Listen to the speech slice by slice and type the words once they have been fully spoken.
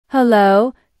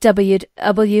Hello,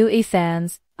 WWE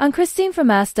fans. I'm Christine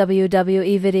from Ask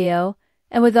WWE Video,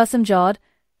 and we've got some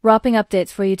jaw-dropping updates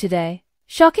for you today.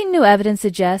 Shocking new evidence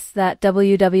suggests that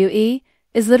WWE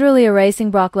is literally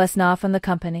erasing Brock Lesnar from the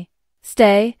company.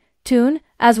 Stay tuned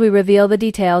as we reveal the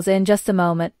details in just a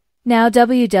moment. Now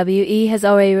WWE has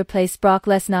already replaced Brock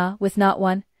Lesnar with not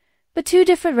one, but two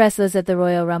different wrestlers at the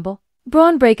Royal Rumble.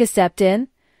 Braun Breaker stepped in,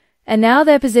 and now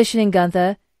they're positioning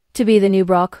Gunther to be the new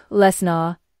Brock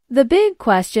Lesnar. The big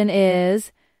question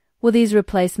is, will these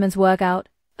replacements work out?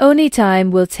 Only time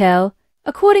will tell.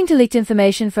 According to leaked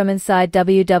information from inside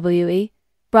WWE,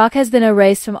 Brock has been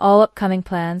erased from all upcoming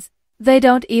plans. They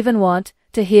don't even want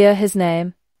to hear his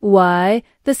name. Why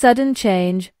the sudden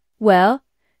change? Well,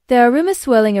 there are rumors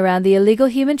swirling around the illegal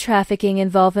human trafficking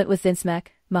involvement with Vince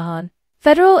McMahon.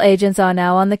 Federal agents are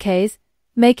now on the case,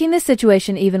 making the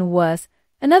situation even worse.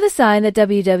 Another sign that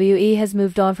WWE has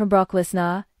moved on from Brock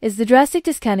Lesnar is the drastic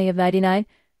discounting of 99%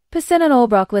 on all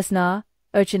Brock Lesnar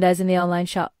merchandise in the online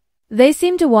shop. They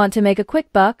seem to want to make a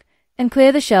quick buck and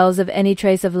clear the shelves of any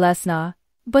trace of Lesnar.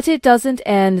 But it doesn't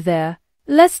end there.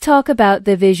 Let's talk about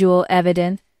the visual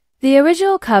evidence. The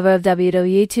original cover of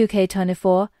WWE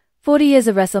 2K24, 40 Years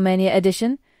of WrestleMania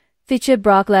edition, featured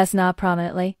Brock Lesnar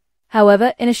prominently.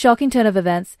 However, in a shocking turn of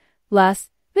events,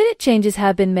 last-minute changes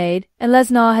have been made, and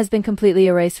Lesnar has been completely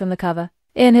erased from the cover.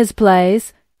 In his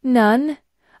place, none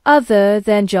other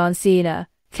than John Cena.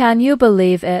 Can you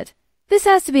believe it? This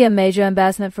has to be a major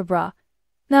embarrassment for Brock,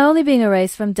 not only being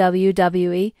erased from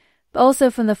WWE, but also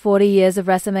from the 40 Years of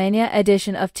WrestleMania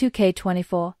edition of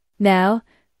 2K24. Now,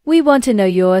 we want to know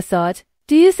your thought.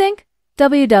 Do you think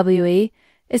WWE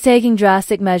is taking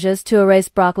drastic measures to erase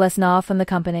Brock Lesnar from the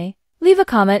company? Leave a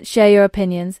comment, share your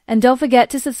opinions, and don't forget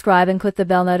to subscribe and click the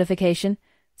bell notification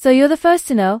so you're the first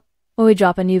to know when we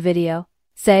drop a new video.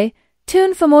 Stay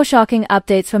tuned for more shocking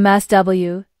updates from Ask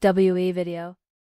WWE Video.